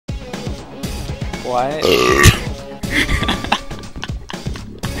What?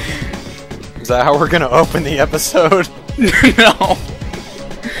 Is that how we're gonna open the episode? No.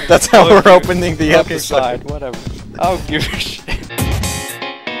 That's how we're opening the episode. Okay, fine, whatever. I don't give a shit.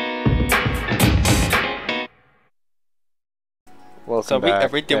 Welcome So back.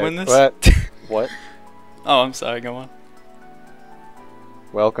 are we doing this? What? What? Oh, I'm sorry, go on.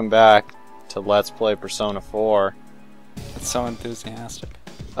 Welcome back to Let's Play Persona 4. That's so enthusiastic.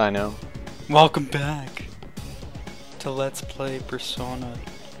 I know. Welcome back to Let's Play Persona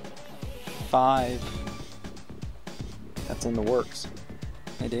 5. That's in the works.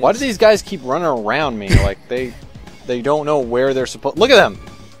 It is. Why do these guys keep running around me like they don't know where they're supposed? Look at them!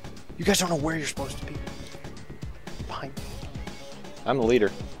 You guys don't know where you're supposed to be. Behind me. I'm the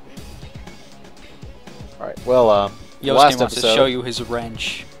leader. Alright, well, Yosuke last wants episode, to show you his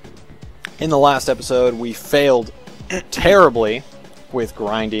wrench. in the last episode, we failed terribly with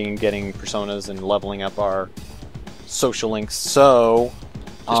grinding and getting personas and leveling up our social links, so...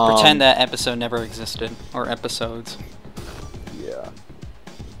 Just pretend that episode never existed. Or episodes. Yeah.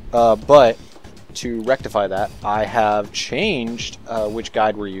 But, to rectify that, I have changed which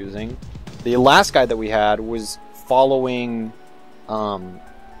guide we're using. The last guide that we had was following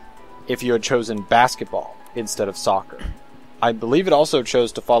if you had chosen basketball instead of soccer. I believe it also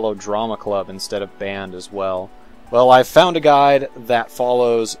chose to follow drama club instead of band as well. Well, I found a guide that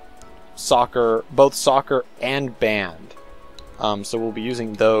follows soccer, both soccer and band. So we'll be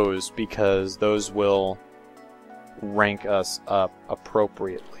using those because those will rank us up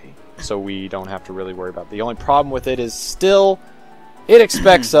appropriately. So we don't have to really worry about it. The only problem with it is still, it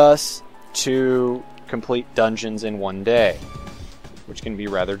expects us to complete dungeons in one day, which can be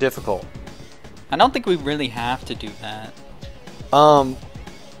rather difficult. I don't think we really have to do that.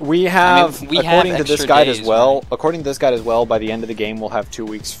 We have, I mean, we according have to this extra guide days, as well, right? according to this guide as well, by the end of the game we'll have 2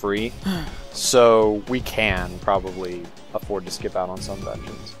 weeks free. So we can probably afford to skip out on some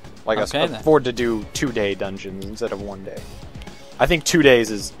dungeons. Like Okay, then. afford to do 2-day dungeons instead of 1 day. I think 2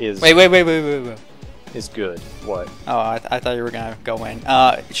 days is Wait. is good. What? Oh, I thought you were gonna go in.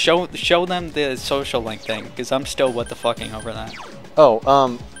 Show them the social link thing, because I'm still what the fucking over that. Oh,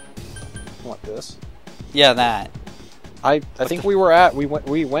 what this? Yeah, that. I think we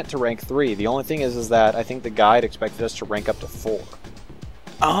went to rank 3. The only thing is that I think the guide expected us to rank up to 4.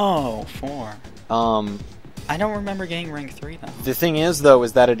 Oh, 4. I don't remember getting rank 3 though. The thing is though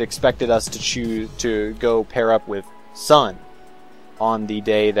is that it expected us to choose to go pair up with Sun on the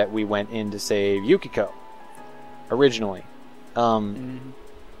day that we went in to save Yukiko originally.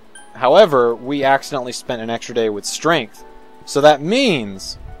 However, we accidentally spent an extra day with Strength. So that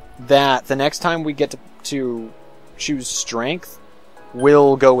means that the next time we get to choose Strength,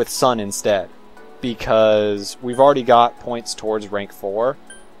 we'll go with Sun instead. Because we've already got points towards rank 4.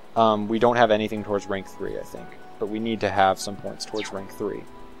 We don't have anything towards rank 3, I think. But we need to have some points towards rank 3.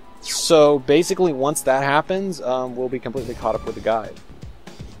 So basically, once that happens, we'll be completely caught up with the guide.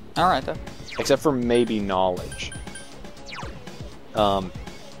 Alright then. Except for maybe knowledge.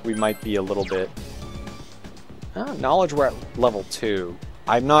 We might be a little bit... knowledge, we're at level 2.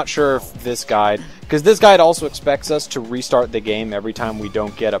 I'm not sure if this guide... Because this guide also expects us to restart the game every time we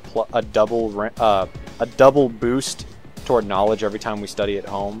don't get a double boost toward knowledge every time we study at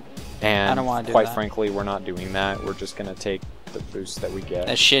home. And I don't want to do quite that. frankly, we're not doing that. We're just going to take the boost that we get.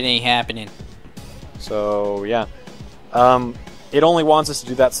 That shit ain't happening. So, yeah. It only wants us to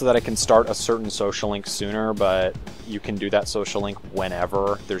do that so that I can start a certain social link sooner, but you can do that social link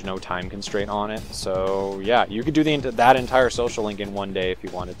whenever. There's no time constraint on it. So, yeah, you could do that entire social link in 1 day if you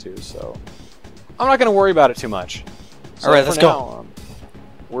wanted to. So, I'm not going to worry about it too much. So Alright, let's go.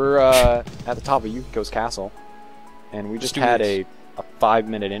 We're at the top of Yukiko's castle, and we just had a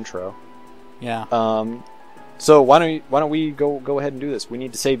 5-minute intro. Yeah. So why don't we go ahead and do this? We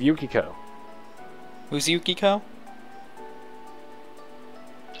need to save Yukiko. Who's Yukiko?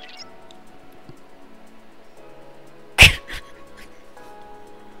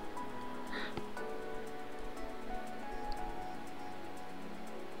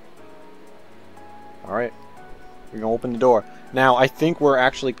 Alright. We're gonna open the door. Now, I think we're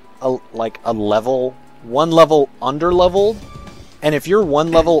actually one level under-leveled. And if you're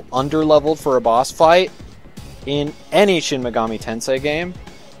one level under-leveled for a boss fight, in any Shin Megami Tensei game...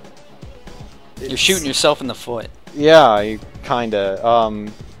 You're shooting yourself in the foot. Yeah,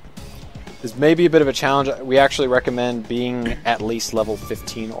 kinda. There's maybe a bit of a challenge. We actually recommend being at least level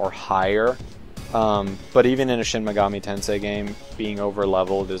 15 or higher. But even in a Shin Megami Tensei game, being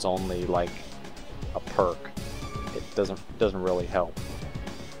over-leveled is only, like, a perk. It doesn't really help.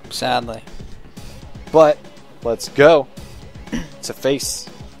 Sadly. But, let's go to face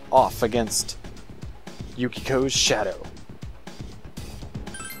off against Yukiko's shadow.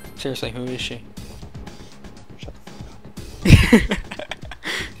 Seriously, who is she? Shut the fuck up.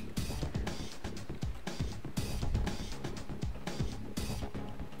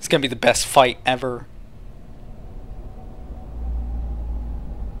 It's gonna be the best fight ever.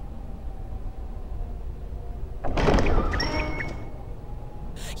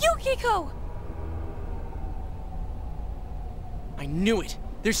 Yukiko! I knew it!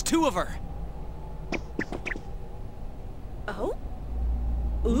 There's two of her! Oh?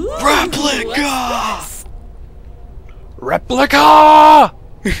 Ooh, Replica! what's this? Replica!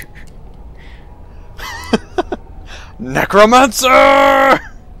 Necromancer!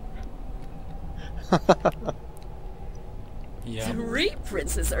 Yeah. 3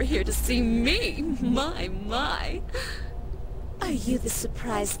 princes are here to see me. My. Are you the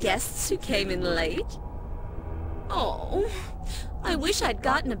surprise guests who came in late? Oh, I wish I'd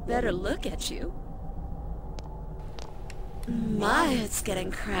gotten a better look at you. My, it's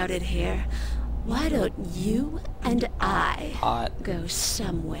getting crowded here. Why don't you and I Hot. go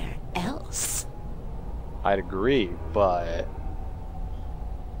somewhere else? I'd agree, but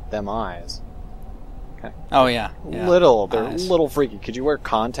them eyes. Okay. Oh yeah. Yeah. They're Eyes. little freaky. Could you wear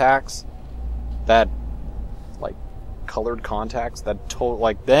contacts? That, like, colored contacts? That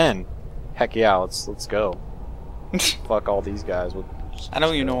then, heck yeah, let's go. Fuck all these guys with. I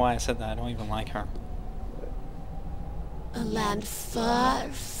don't even know why I said that. I don't even like her. A land far,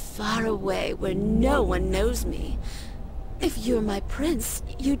 far away where no one knows me. If you're my prince,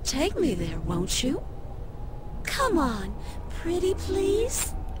 you'd take me there, won't you? Come on, pretty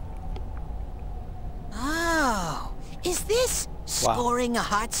please? Oh, is this scoring a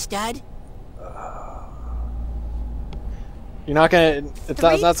hot stud? You're not gonna. That's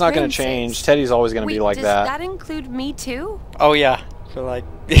not gonna princes. change. Teddy's always gonna Wait, be like does that. that include me too? Oh yeah. For like.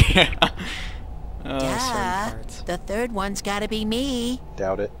 Yeah. Oh, certain Duh. parts. The third one's gotta be me.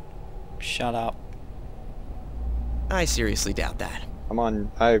 Doubt it. Shut up. I seriously doubt that.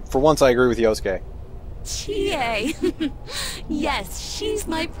 For once, I agree with Yosuke. Chie! Yes, she's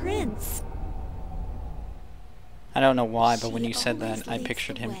my prince. I don't know why, but when She you said always that, I leads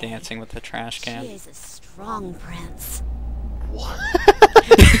pictured the him way. dancing with the trash She can. is a strong prince.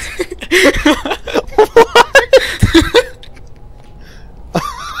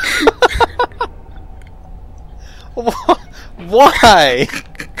 Why?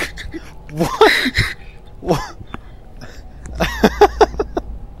 What?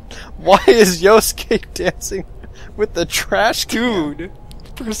 Why is Yosuke dancing with the trash can? Dude,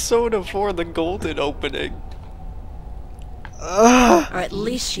 Persona 4 the golden opening. Or at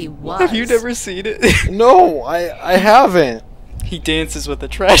least she was. Have you never seen it? No, I haven't. He dances with the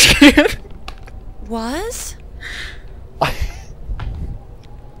trash can. Was?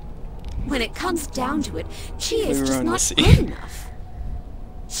 When it comes down to it, Chie is We were just on the not sea. good enough.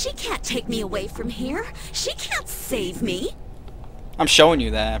 She can't take me away from here. She can't save me. I'm showing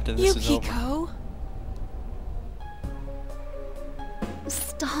you that after this is over. Yukiko.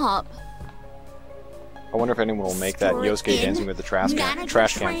 Stop. I wonder if anyone will make that Store it Yosuke in, dancing with the trash manager can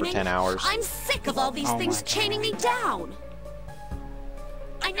for training. 10 hours. I'm sick of all these Oh things my God. chaining me down.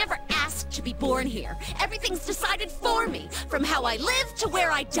 I never asked to be born here. Everything's decided for me, from how I live to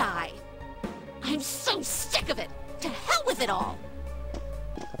where I die. I'm so sick of it. To hell with it all.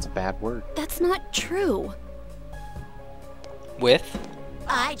 That's a bad word. That's not true. With?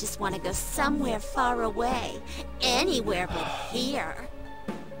 I just want to go somewhere far away. Anywhere but here.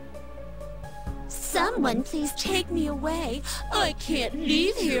 Someone please take me away. I can't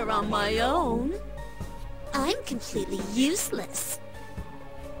leave here on my own. I'm completely useless.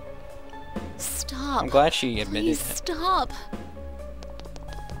 Stop. I'm glad she admitted Please it. stop.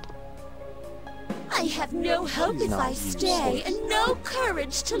 I have no hope She's if not I stay, useless. and no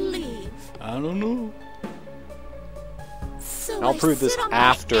courage to leave. I don't know. So I'll I prove this sit on my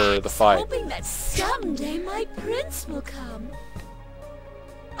after the axe, fight. hoping that someday my prince will come.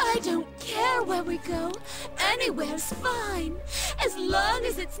 I don't care where we go. Anywhere's fine. As long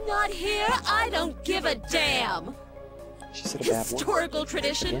as it's not here, I don't give a damn. She said a bad word. Historical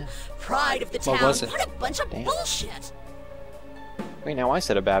tradition, Again. pride of the What town. was it? What a bunch of Damn. bullshit. Wait, now I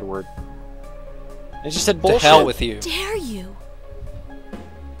said a bad word. And she said To bullshit. hell with you. Dare you?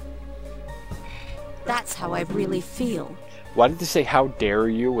 That's how I really feel. Why did they say "How dare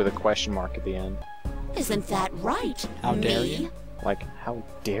you" with a question mark at the end? Isn't that right? How dare me? you? Like, how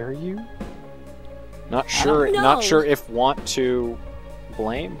dare you? Not sure. know. Not sure if want to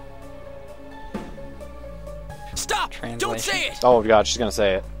blame. Stop! Don't say Translation. it! Oh god, she's gonna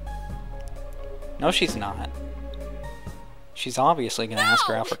say it. No, she's not. She's obviously gonna ask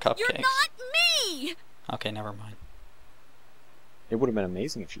her out for You're cupcakes. not me! Okay, never mind. It would have been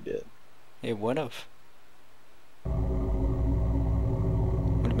amazing if you did. It would have.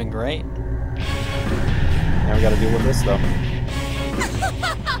 Would have been great. Now we gotta deal with this, though.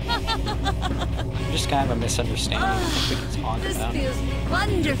 Just kind of a misunderstanding. I think we can talk This about. feels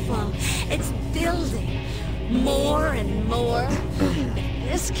wonderful. It's building. More and more.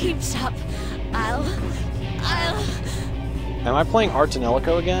 If this keeps up, I'll... Am I playing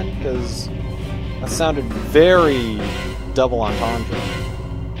Artanelico again? Because that sounded very double entendre.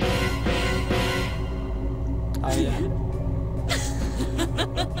 Oh, yeah.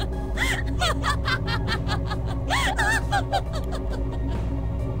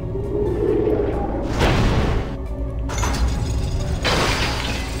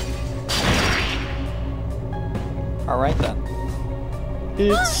 Alright then.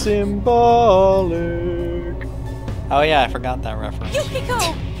 It's symbolic. Oh yeah, I forgot that reference. Yukiko!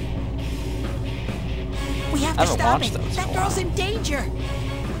 We have I to haven't stop watched it. those in That a girl's while. in danger.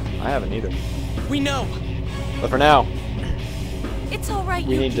 I haven't either. We know. But for now, It's all right,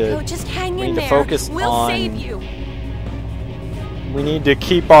 We need Yukiko. to- Just hang we in need to there. focus We'll on- save you. we need to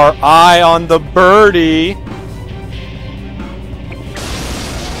keep our eye on the birdie.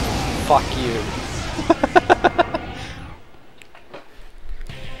 Fuck you.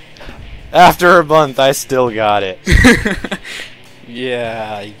 After a month, I still got it.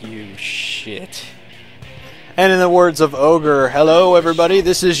 Yeah, you shit. And in the words of Ogre, hello everybody,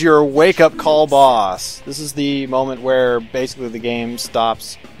 this is your wake-up call boss. This is the moment where basically the game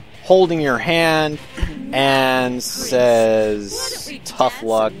stops holding your hand and says, tough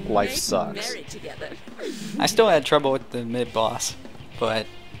luck, life sucks. I still had trouble with the mid-boss, but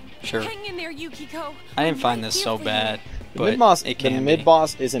sure. Hang in there, Yukiko. I didn't find this so bad, but Mid-boss, it the can be.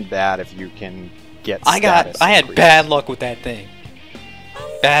 mid-boss isn't bad if you can get I status had increase. bad luck with that thing.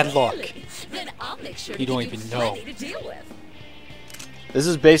 Bad luck. Then I'll make sure You to don't give even you know. plenty to deal with. This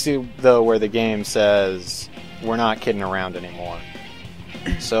is basically, though, where the game says, we're not kidding around anymore.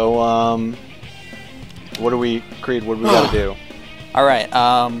 So, what do we, Creed, what do we gotta do? Alright,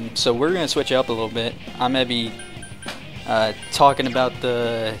 so we're gonna switch it up a little bit. I'm gonna be talking about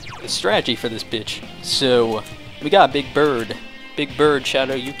the strategy for this bitch. So, we got Big Bird. Big Bird,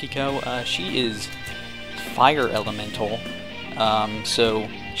 Shadow Yukiko. She is fire elemental. So,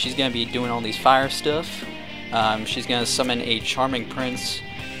 she's gonna be doing all these fire stuff. She's gonna summon a charming prince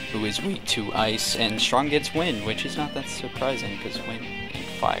who is weak to ice and strong against wind, which is not that surprising because wind and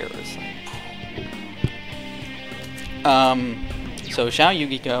fire is like. So Shadow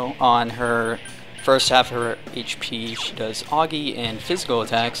Yukiko, on her first half of her HP, she does Augie and physical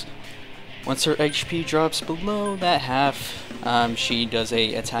attacks. Once her HP drops below that half, she does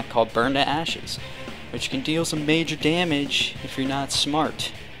a attack called Burn to Ashes, which can deal some major damage if you're not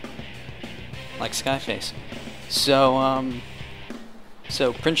smart, like Skyface. So,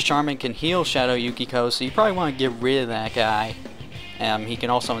 so Prince Charming can heal Shadow Yukiko, so you probably want to get rid of that guy. He can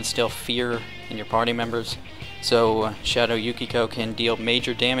also instill fear in your party members. So Shadow Yukiko can deal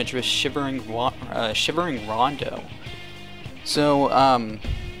major damage with Shivering Rondo. So,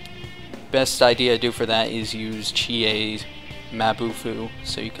 best idea to do for that is use Chie's Mabufu,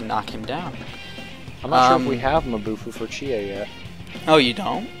 so you can knock him down. I'm not sure if we have Mabufu for Chie yet. Oh, you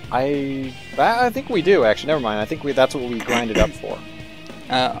don't? I think we do, actually. Never mind. I think that's what we grinded up for.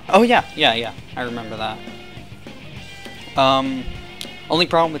 Oh yeah. I remember that. Only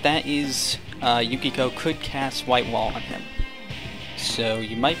problem with that is Yukiko could cast White Wall on him. So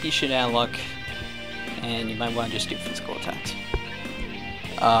you might be shit out of luck, and you might want to just do physical attacks.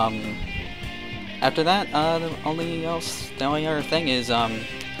 After that, the only other thing is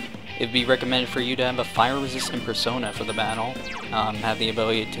it'd be recommended for you to have a fire-resistant persona for the battle. Have the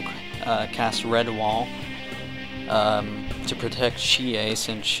ability to cast Red Wall to protect Chie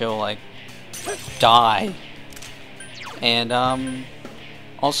since she'll like die, and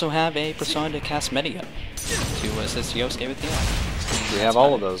also have a persona to cast Media to assist Yosuke with healing. We have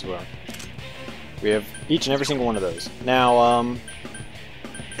all of those, well. We have each and every single one of those. Now,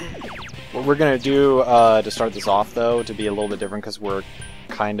 what we're gonna do to start this off, though, to be a little bit different, because we're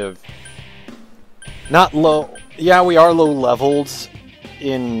kind of not low. Yeah, we are low-leveled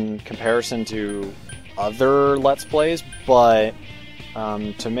in comparison to other Let's Plays, but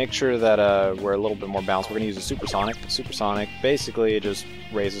to make sure that we're a little bit more balanced, we're gonna use a Supersonic. Supersonic, basically, it just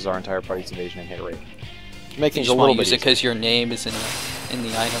raises our entire party's evasion and hit rate, making You it a just little want to bit use it easier. because your name is in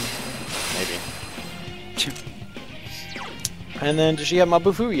the item. Maybe. And then, does she have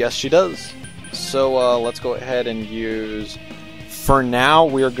Mabufu? Yes, she does. So, let's go ahead and use... For now,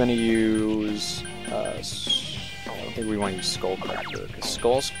 we're going to use... don't think we want to use Skullcracker, because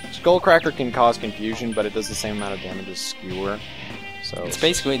Skullcracker can cause confusion, but it does the same amount of damage as Skewer. So It's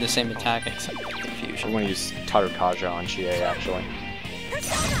basically the same attack except we're confusion. going to use Tarukaja on Chie, actually.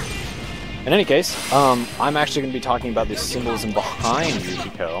 In any case, I'm actually going to be talking about the symbolism behind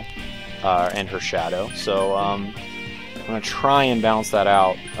Yukiko and her shadow. So I'm going to try and balance that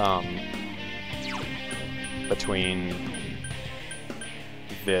out between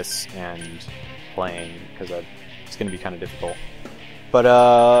this and playing, because it's going to be kind of difficult. But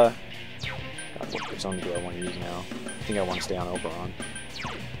God, what persona do I want to use now? I think I want to stay on Oberon.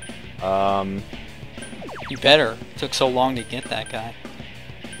 You better. It took so long to get that guy.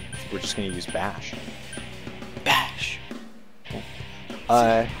 We're just going to use Bash. Bash.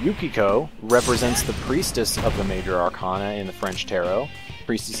 Yukiko represents the priestess of the major arcana in the French tarot.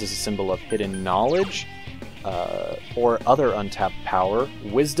 Priestess is a symbol of hidden knowledge, or other untapped power,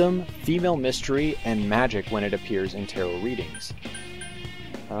 wisdom, female mystery, and magic when it appears in tarot readings.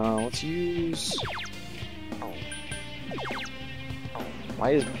 Let's use...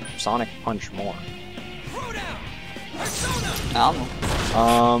 Why is Sonic Punch more? I don't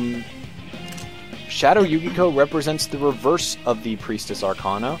know. Shadow Yukiko represents the reverse of the Priestess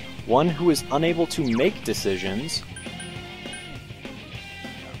Arcana, one who is unable to make decisions.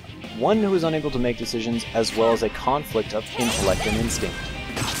 As well as a conflict of intellect and instinct.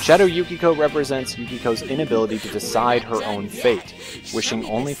 Shadow Yukiko represents Yukiko's inability to decide her own fate, wishing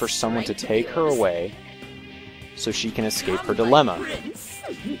only for someone to take her away so she can escape her dilemma.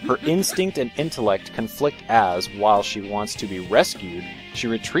 Her instinct and intellect conflict as, while she wants to be rescued, she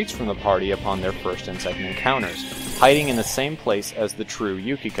retreats from the party upon their first and second encounters, hiding in the same place as the true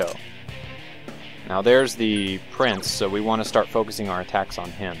Yukiko. Now there's the prince, so we want to start focusing our attacks on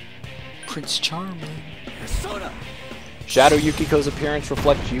him. Prince Charming. Shadow Yukiko's appearance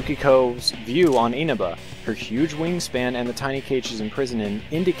reflects Yukiko's view on Inaba. Her huge wingspan and the tiny cage she's imprisoned in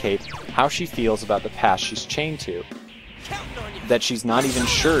indicate how she feels about the past she's chained to, that she's not even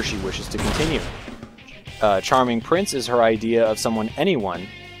sure she wishes to continue. Charming Prince is her idea of anyone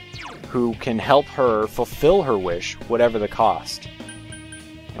who can help her fulfill her wish, whatever the cost.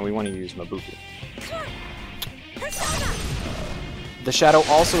 And we want to use Mabufu. The Shadow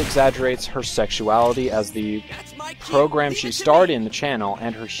also exaggerates her sexuality, as the program she starred in the channel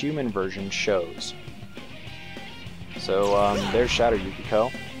and her human version shows. So there's Shadow Yukiko.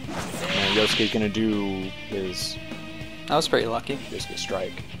 And Yosuke's gonna do his... That was pretty lucky. Yosuke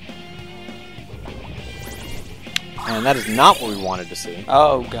Strike. And that is not what we wanted to see.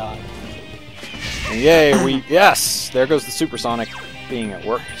 Oh god. And yay, yes! There goes the Supersonic being at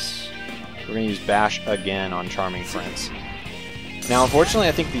work. We're gonna use Bash again on Charming Prince. Now, unfortunately,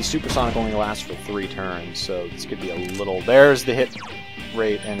 I think the Supersonic only lasts for 3 turns, so this could be a little... There's the hit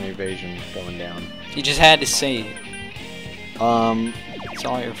rate and evasion going down. You just had to say it. It's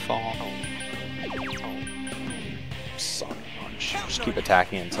all your fault. Sonic Punch. Just keep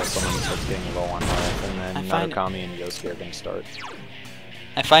attacking until someone starts getting low on health, and then Narukami and Yosuke are going to start.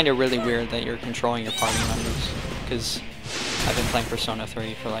 I find it really weird that you're controlling your party members, because I've been playing Persona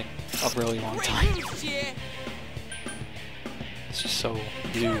 3 for like a really long time. It's just so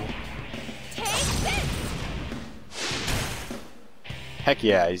new. Heck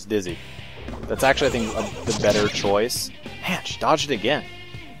yeah, he's dizzy. That's actually, I think, the better choice. Man, she dodged it again.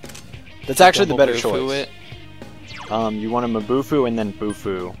 That's actually the better choice. You want a Mabufu and then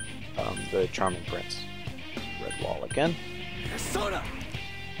Bufu, the Charming Prince. Red wall again.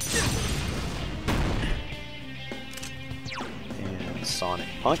 And Sonic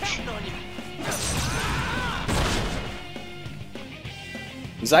Punch.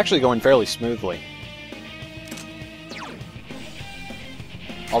 It's actually going fairly smoothly.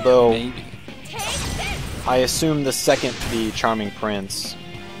 Although, Maybe. I assume the second the Charming Prince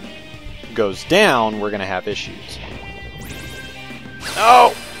goes down, we're gonna have issues.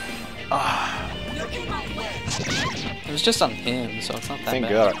 No! It was just on him, so it's not that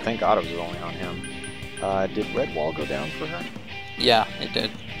bad. Thank God it was only on him. Did Red Wall go down for her? Yeah, it did.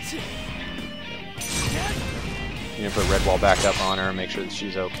 You know, put Red Wall back up on her and make sure that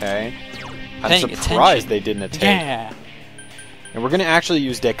she's okay. I'm Paying surprised attention. they didn't attack. Yeah. And we're going to actually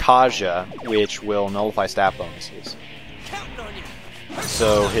use Dekaja, which will nullify stat bonuses.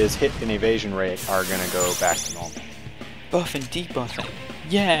 So his hit and evasion rate are going to go back to normal. Buffing, debuffing.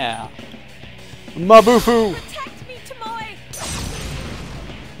 Yeah. Mabufu!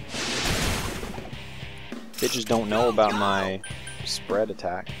 Bitches don't know about my spread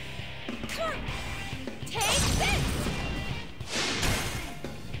attack.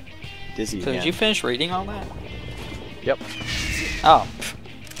 Dizzy So again. did you finish reading all that? Yep. Oh.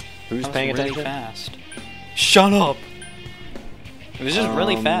 Who's That was paying really attention? fast. Shut up! It was just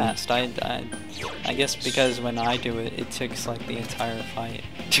really fast. I guess because when I do it, it takes like the entire fight.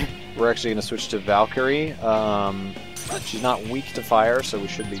 We're actually going to switch to Valkyrie. She's not weak to fire, so we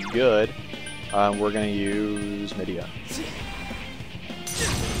should be good. We're going to use Medea.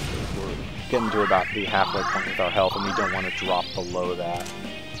 We're getting to about the halfway point with our health, and we don't want to drop below that.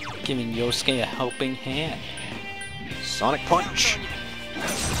 Giving Yosuke a helping hand. Sonic Punch!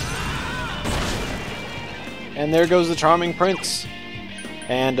 And there goes the Charming Prince.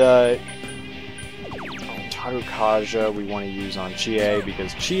 And Tarukaja we want to use on Chie,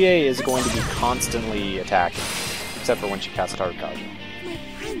 because Chie is going to be constantly attacking. Except for when she casts Tarukaja. My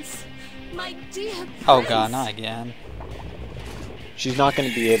prince! My dear prince! Oh god, not again. She's not going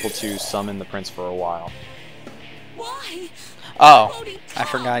to be able to summon the prince for a while. Why? Oh, I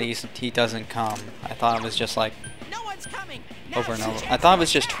forgot he doesn't come. I thought it was just like No one's coming. over and over. I thought it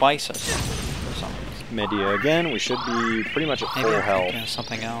was just twice or something. Medea again, we should be pretty much at Maybe full I'm health. thinking of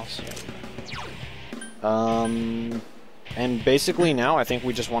something else. And basically now I think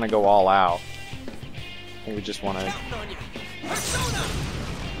we just want to go all out. I think we just want to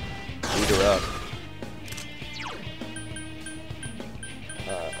beat her up.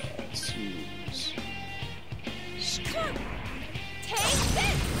 Let's use... Take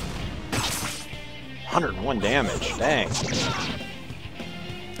this! 101 damage, dang.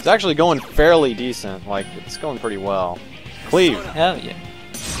 It's actually going fairly decent, like, it's going pretty well. Cleave! Hell yeah.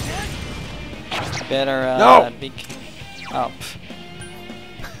 Better, No! be... Oh, pff.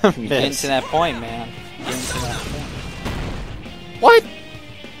 Get Miss. into that point, man. Get into that point. What?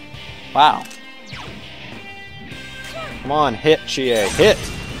 Wow. Come on, hit, Chie, hit! You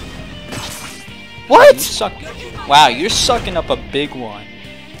What? suck. Wow, you're sucking up a big one.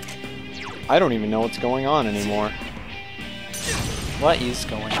 I don't even know what's going on anymore. What is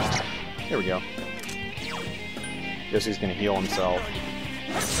going on? Here we go. Guess he's gonna heal himself.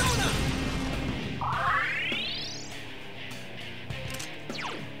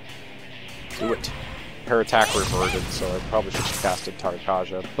 Do it. Her attack reverted, so I probably should have casted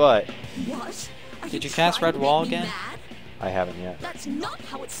Tarukaja, but What? Are Did you cast trying Red to Wall make me again? mad? I haven't yet. That's not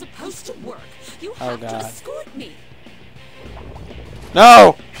how it's supposed to work. You Oh, have to God. escort me.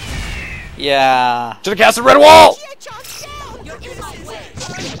 No! Yeah. Should have casted Red Wall! You're in my way.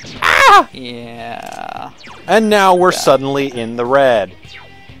 Ah! Yeah. And now we're suddenly in the red.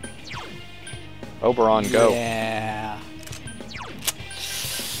 Oberon, go. Yeah.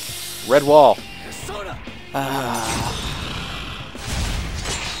 Red Wall. Alright,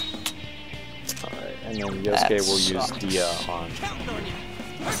 and then Yosuke That will use sucks. Dia on.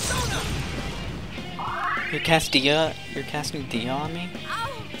 You're casting Dia on me? Ow,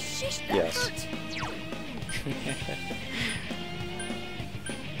 shish, that Yes. hurt.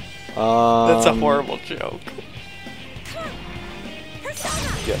 That's a horrible joke.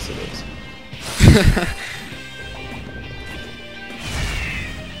 Yes, it is.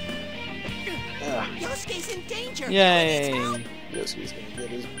 Yosuke's in danger. Yay. Yosuke's gonna get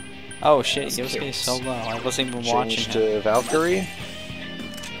his Oh shit, That's Yosuke's so kicked. low. I wasn't even watching change him. to Valkyrie.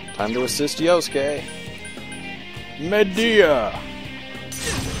 Time to assist Yosuke. Medea!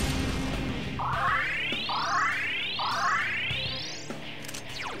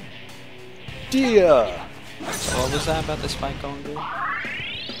 Dia! So what was that about this fight going good?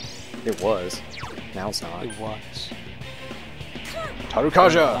 It was. Now it's not. It was.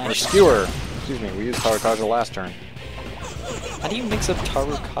 Tarukaja! Or Skewer! Excuse me, we used Tarukaja last turn. How do you mix up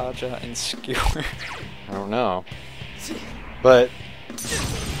Tarukaja and Skewer? I don't know. But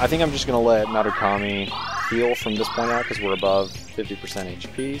I think I'm just gonna let Narukami heal from this point out because we're above 50%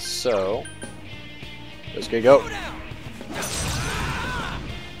 HP, so Yosuke, go!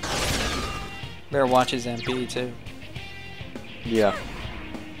 Better watch his MP too. Yeah.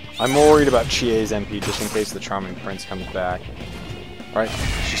 I'm more worried about Chie's MP just in case the Charming Prince comes back. Alright,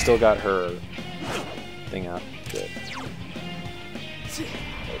 she still got her thing up. Good.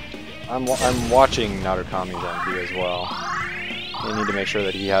 I'm watching Narukami's MP as well. I need to make sure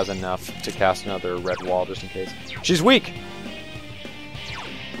that he has enough to cast another red wall just in case. She's weak!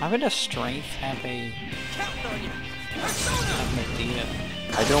 How would a strength have a Dia?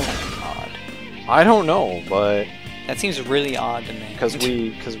 I don't know, but That seems really odd to me. because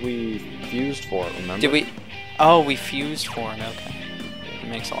we fused for it, remember? Did we? Oh, we fused for it. Okay, it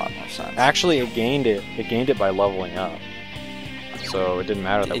makes a lot more sense. Actually, it gained it by leveling up. So it didn't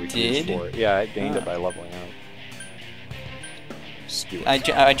matter that It we fused did? for it. Yeah, it gained it Ah. by leveling up. Skewer.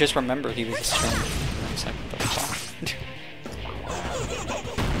 I just remembered he was a strength. I was like, what the fuck?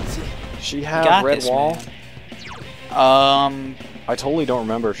 She have Got red this, wall? man. I totally don't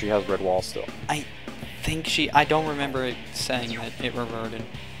remember if she has red wall still. I think I don't remember it saying that it reverted.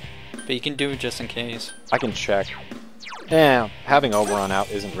 But you can do it just in case. I can check. Yeah, having Oberon out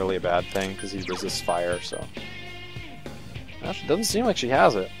isn't really a bad thing, because he resists fire, so... Actually, doesn't seem like she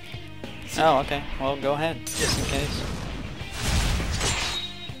has it. Oh, okay. Well, go ahead, just in case.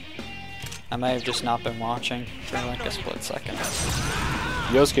 I may have just not been watching for like a split second.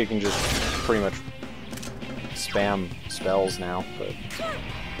 Yosuke can just pretty much spam spells now, but...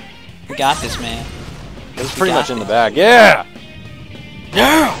 We got this, man. It's pretty much in the bag. Yeah!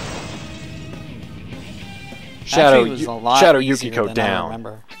 Yeah! Shadow, Actually, it was a lot Shadow easier Yukiko than I down.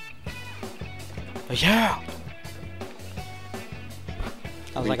 remember. Yeah!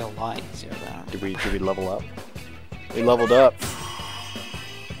 That was like a lot easier than I remember. Did we level up? We leveled up.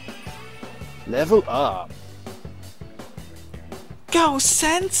 Level up. Go,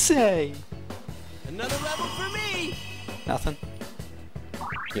 Sensei! Another level for me! Nothing.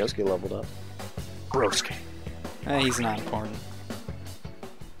 Yosuke leveled up. Broski. He's not important.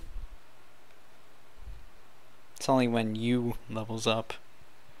 It's only when you levels up.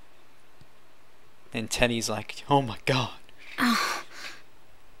 And Teddy's like, oh my god.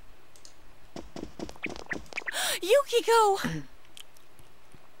 Yukiko!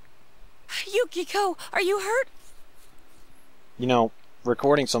 Yukiko, are you hurt? You know,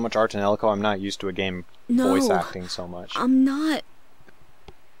 recording so much art in Elko, I'm not used to a game voice acting so much. I'm not.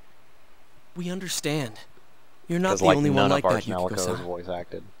 We understand. You're not the like, only one like that, none of Art in Elko is Yukiko-san. voice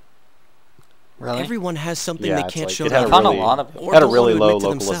acted. Really? Everyone has something Yeah, they it's can't like, show it had to a found a really, lot of it. or had a don't really want to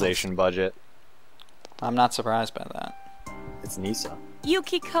low admit to localization budget. I'm not surprised by that. It's Nisa.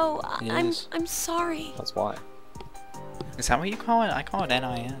 Yukiko, It I'm is. sorry. That's why. Is that what you call it? I call it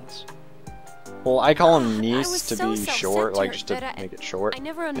NIS. Well, I call him I Nice was to so be short, like self-centered just to that make it short. I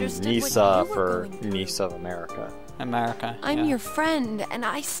never And understood Nisa what you were for going through. Niece of America. America. I'm yeah. your friend, and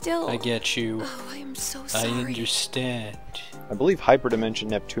I still... I get you. Oh, I am so I sorry. understand. I believe Hyperdimension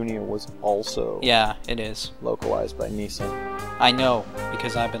Neptunia was also Yeah, it is. localized by Nisa. I know,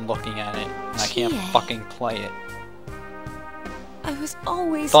 because I've been looking at it, and I can't Chie. fucking play it. I was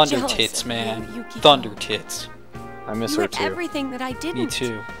always Thunder jealous tits, of man. you, Yukiko. Thunder tits. I miss You her had too. everything that I didn't. Me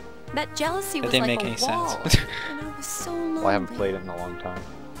too. That jealousy That was didn't like make a any wall, sense. and I was so lonely. Well, I haven't played it in a long time.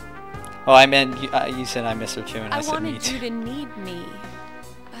 Oh, I meant, you said I miss her too, and I, I said me wanted too. you to need me,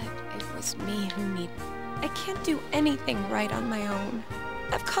 but it was me who need. I can't do anything right on my own.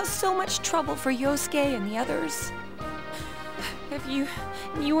 I've caused so much trouble for Yosuke and the others. If you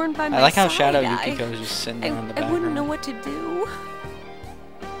weren't by my side, I like how Shadow Yukiko is just sitting there in the I background. wouldn't know what to do.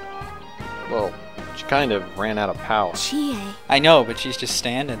 Well, she kind of ran out of power. Chie, I know, but she's just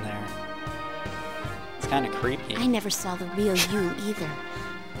standing there. It's kind of creepy. I never saw the real you either.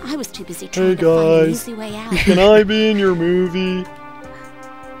 I was too busy trying to find an easy way out. Can I be in your movie?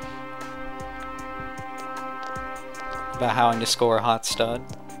 About having to score a hot stud.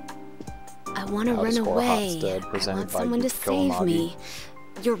 I want to How to run Score a Hot away. Stud, I presented want by someone to Yukiko save Amagi. me.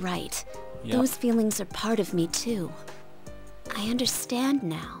 You're right. Yep. Those feelings are part of me too. I understand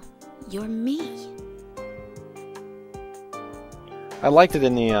now. You're me. I liked it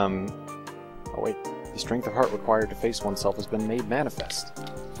in the, Oh wait. The strength of heart required to face oneself has been made manifest.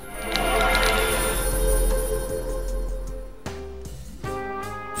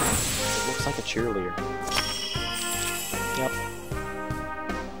 It looks like a cheerleader. Yep.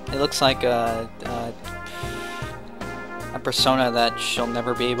 It looks like a persona that she'll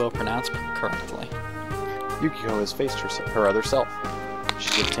never be able to pronounce correctly. Yukiko has faced her other self.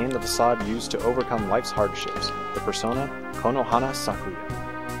 She's obtained the facade used to overcome life's hardships. The persona, Konohana Sakuya.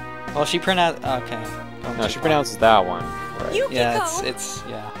 Well, she pronounced. Okay. No, she pronounces that one. Right. Yukiko! Yeah, it's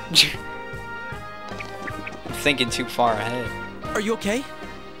yeah. I'm thinking too far ahead. Are you okay?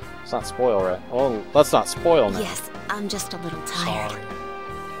 Let's not spoil, right? Oh, let's not spoil now. Yes, I'm just a little tired. Sorry.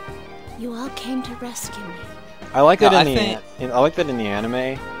 You all came to rescue me. I like that No, in I the think- I like that in the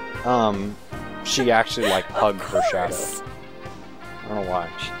anime. She actually like hugged her shadow. I don't know why.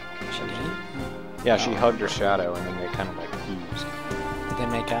 She did? Yeah, she hugged her shadow, and then they kind of like fused. Did they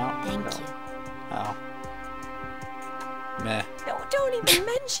make out? Thank No. you. Oh. Meh. No, don't even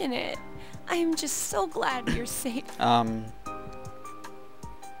mention it. I am just so glad you're safe.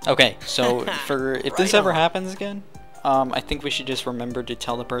 Okay, so for if this Right ever on. happens again, I think we should just remember to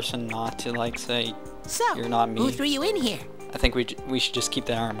tell the person not to like say So, you're not me. who threw you in here? I think we should just keep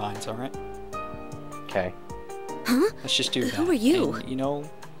that in our minds, all right? Okay. Huh? Let's just do that. Who are you? And, you know,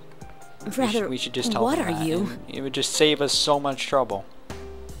 Rather, we should just tell what them are that, you? and it would just save us so much trouble.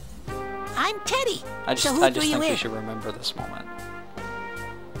 I'm Teddy. I just so who I threw just you think we in? should remember this moment.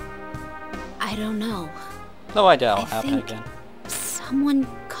 I don't know. No, I doubt it'll I happen think- again. Someone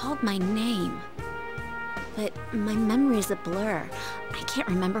called my name. but my memory's a blur. I can't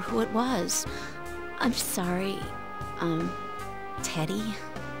remember who it was. I'm sorry. Teddy?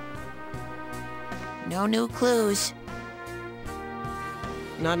 No new clues.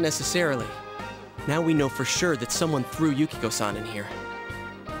 Not necessarily. Now we know for sure that someone threw Yukiko-san in here.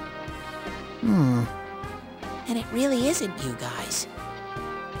 And it really isn't you guys.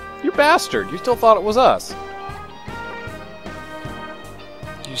 You bastard! You still thought it was us.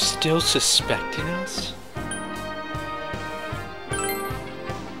 You still suspecting us?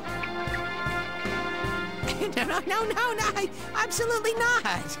 No, absolutely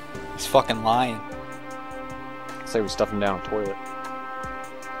not. He's fucking lying. Say we stuff him down a toilet.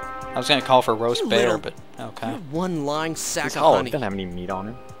 I was gonna call for roast You bear, little- but okay. You're one lying sack He's of hollow. He honey. doesn't have any meat on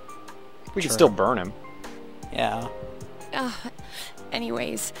him. We can True. still burn him. Yeah.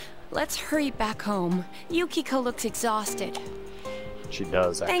 Anyways, let's hurry back home. Yukiko looks exhausted. She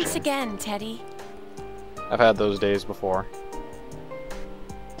does, actually. Thanks again, Teddy. I've had those days before.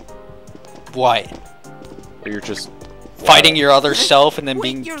 What? Where you're just Fighting your other self and then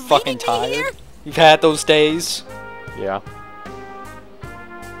Wait, being you're fucking leaving me tired? here? You've had those days? Yeah.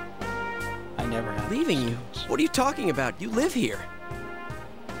 I never had. Leaving you? What are you talking about? You live here.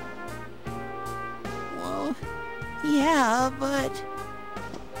 Well, yeah, but...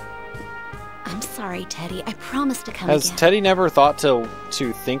 I'm sorry, Teddy. I promise to come Has again. Teddy never thought to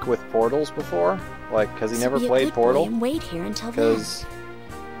think with portals before? Like, has he So never be a played good boy Portal? and wait here until then. Because,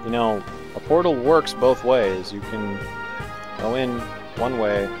 you know, a portal works both ways. You can go in one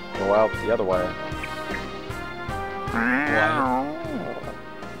way, go out the other way.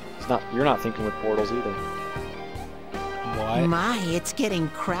 It's not. You're not thinking with portals either. What? My, it's getting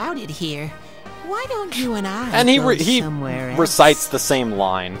crowded here. Why don't you and I And he go he somewhere else? recites the same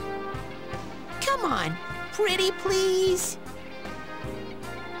line. Come on, pretty please.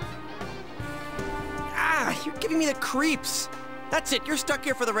 Ah, you're giving me the creeps. That's it. You're stuck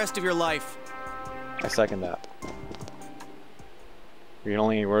here for the rest of your life. I second that.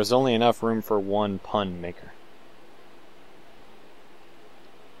 There's only enough room for one pun maker.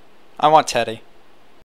 I want Teddy.